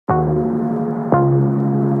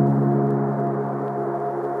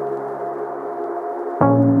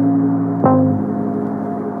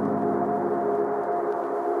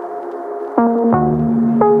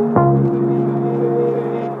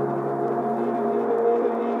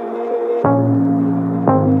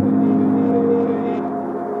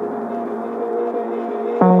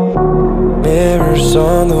Mirrors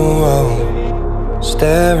on the wall,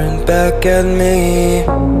 staring back at me.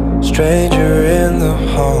 Stranger in the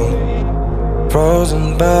hall,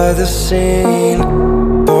 frozen by the scene.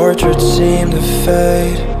 Portraits seem to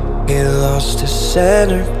fade, he lost his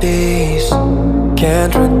centerpiece.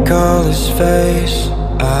 Can't recall his face,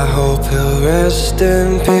 I hope he'll rest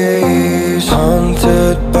in peace.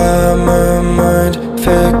 Haunted by my mind,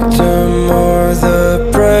 victim or the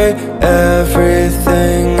prey.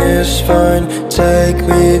 Everything is fine, take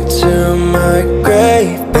me to my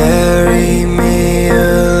grave. Bury me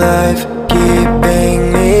alive,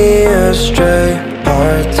 keeping me astray.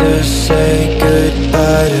 Hard to say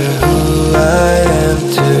goodbye to who I am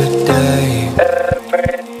today.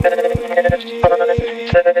 Everything is fine,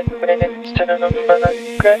 take me to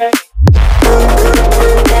my grave.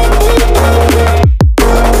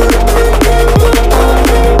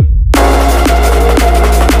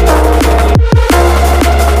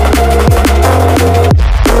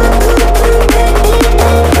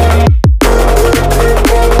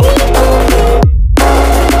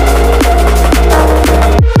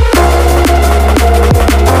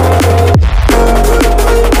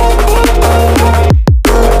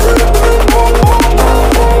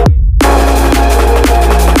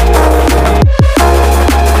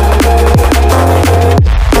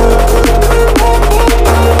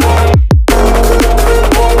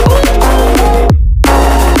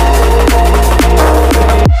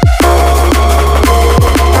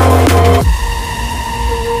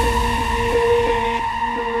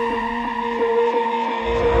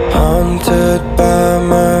 Haunted by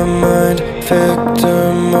my mind,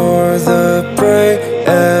 victim or the prey.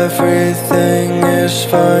 Everything is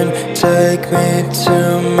fine, take me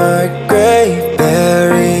to my grave.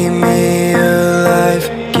 Bury me alive,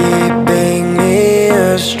 keeping me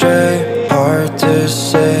astray. Hard to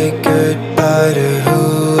say goodbye to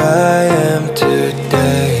who I am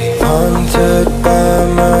today. Haunted by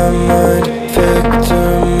my mind,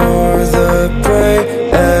 victim or the prey.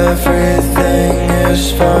 Everything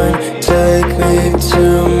is fine, take me to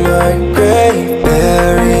my grave.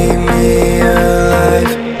 Bury me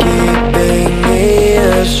alive, keeping me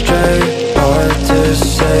astray. Hard to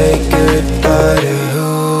say goodbye to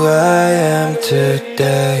who I am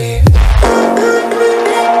today.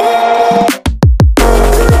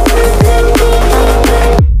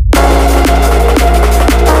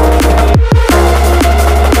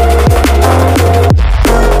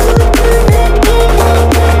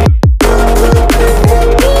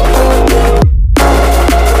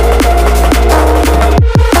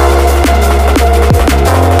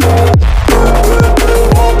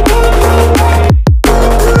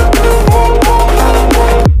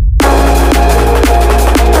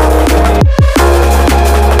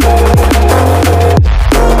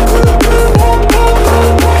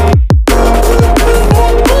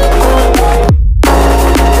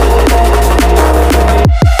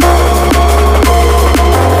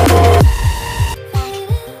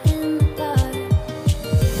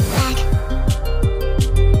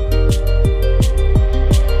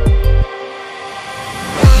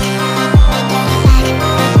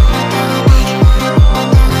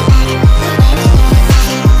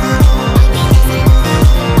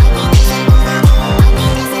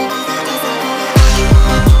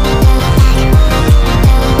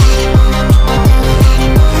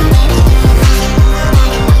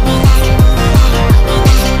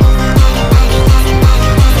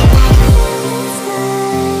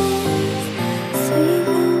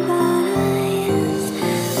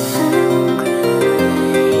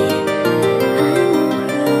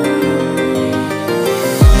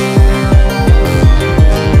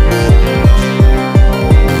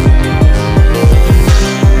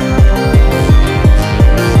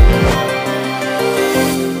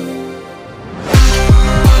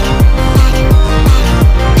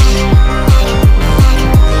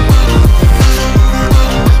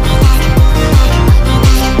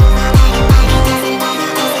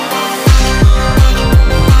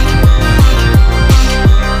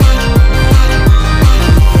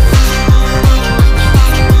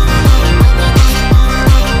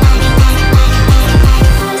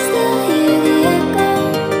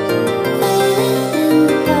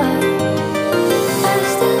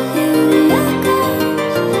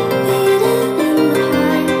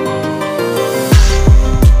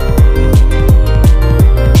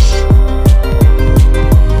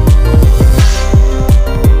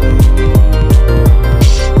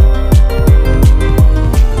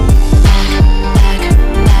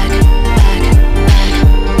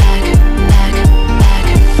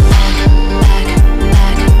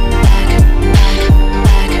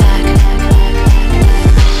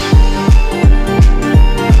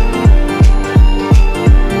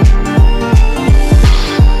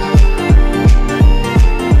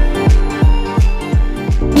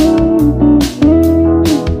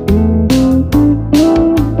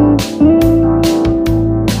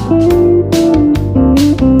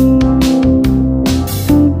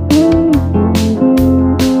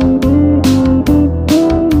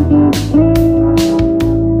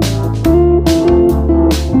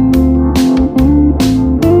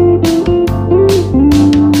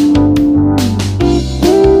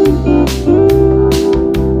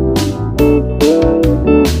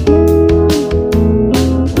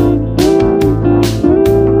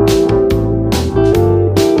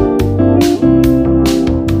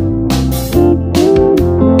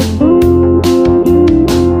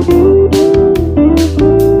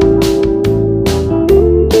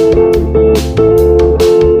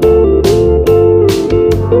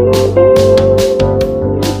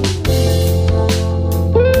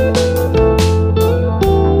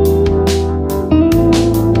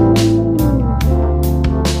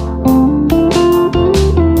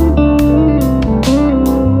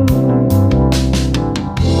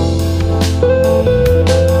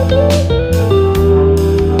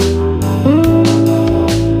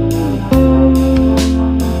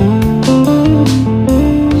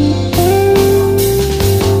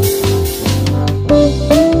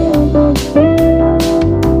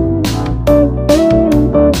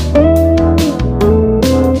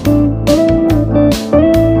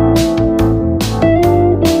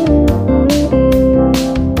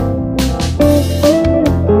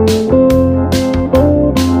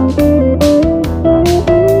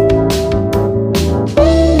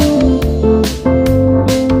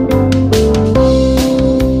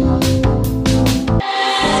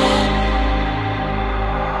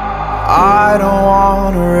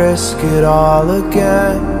 it all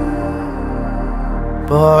again.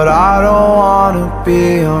 But I don't wanna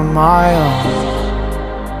be on my own.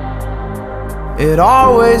 It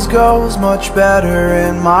always goes much better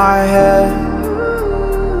in my head,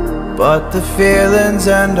 but the feelings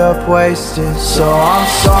end up wasted. So I'm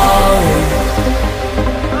sorry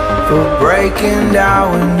for breaking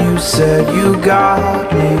down when you said you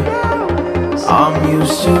got me. I'm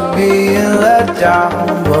used to being let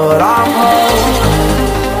down, but I'm hoping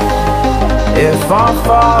if I'm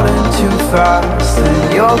falling too fast,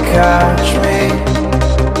 then you'll catch me.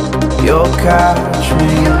 You'll catch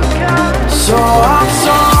me. So I'm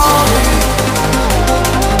sorry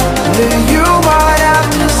that you might have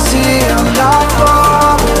to see I'm not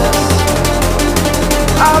flawless.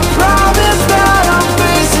 I promise that I'm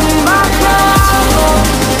facing my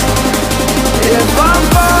problems. If I'm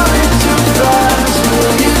falling too fast,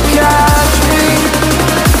 will you catch me?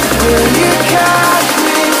 Will you catch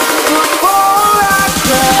me before I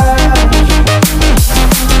crash?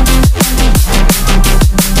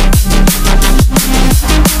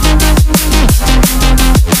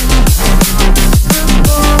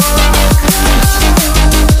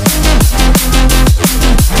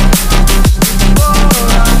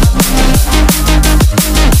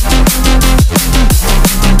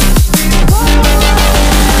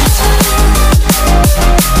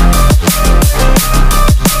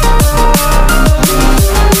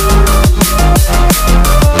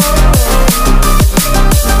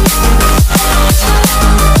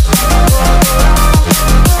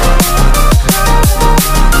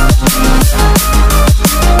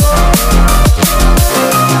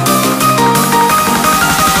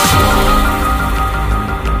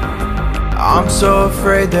 I'm so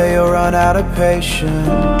afraid that you'll run out of patience.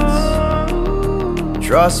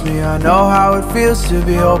 Trust me, I know how it feels to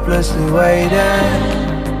be hopelessly waiting.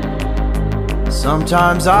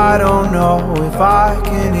 Sometimes I don't know if I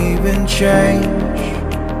can even change,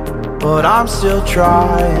 but I'm still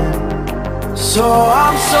trying. So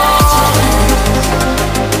I'm sorry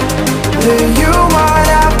that you